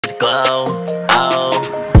just glow. Oh,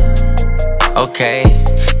 okay.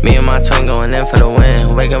 Me and my twin going in for the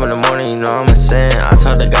win. Wake up in the morning, you know I'm a sin. I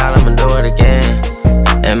told the God I'ma do it again.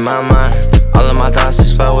 In my mind, all of my thoughts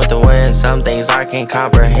just flow with the wind. Some things I can't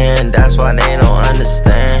comprehend, that's why they don't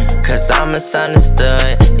understand. Cause I'm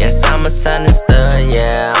misunderstood, yes I'm misunderstood.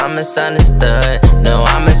 Yeah, I'm misunderstood, no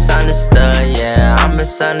I'm misunderstood. Yeah, I'm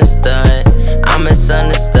misunderstood, I'm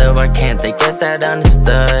misunderstood. Why can't they get that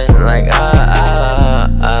understood? Like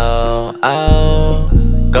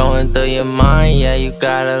going through your mind, yeah, you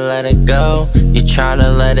gotta let it go. You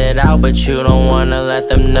tryna let it out, but you don't wanna let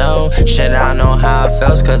them know. Shit, I know how it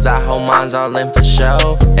feels, cause I hold mine's all in for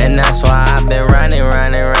show. And that's why I've been running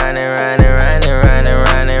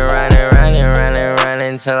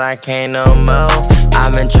till I can't no more.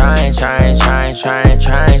 I've been trying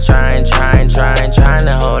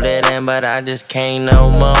to hold it in, but I just can't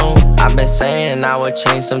no more. I've been saying I would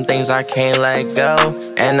change some things I can't let go,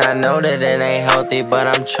 and I know that it ain't healthy, but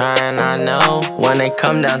I'm trying, I know. When it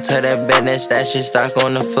come down to the business, that shit stuck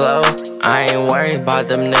on the flow. I ain't worried about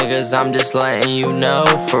them niggas, I'm just letting you know,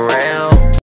 for real.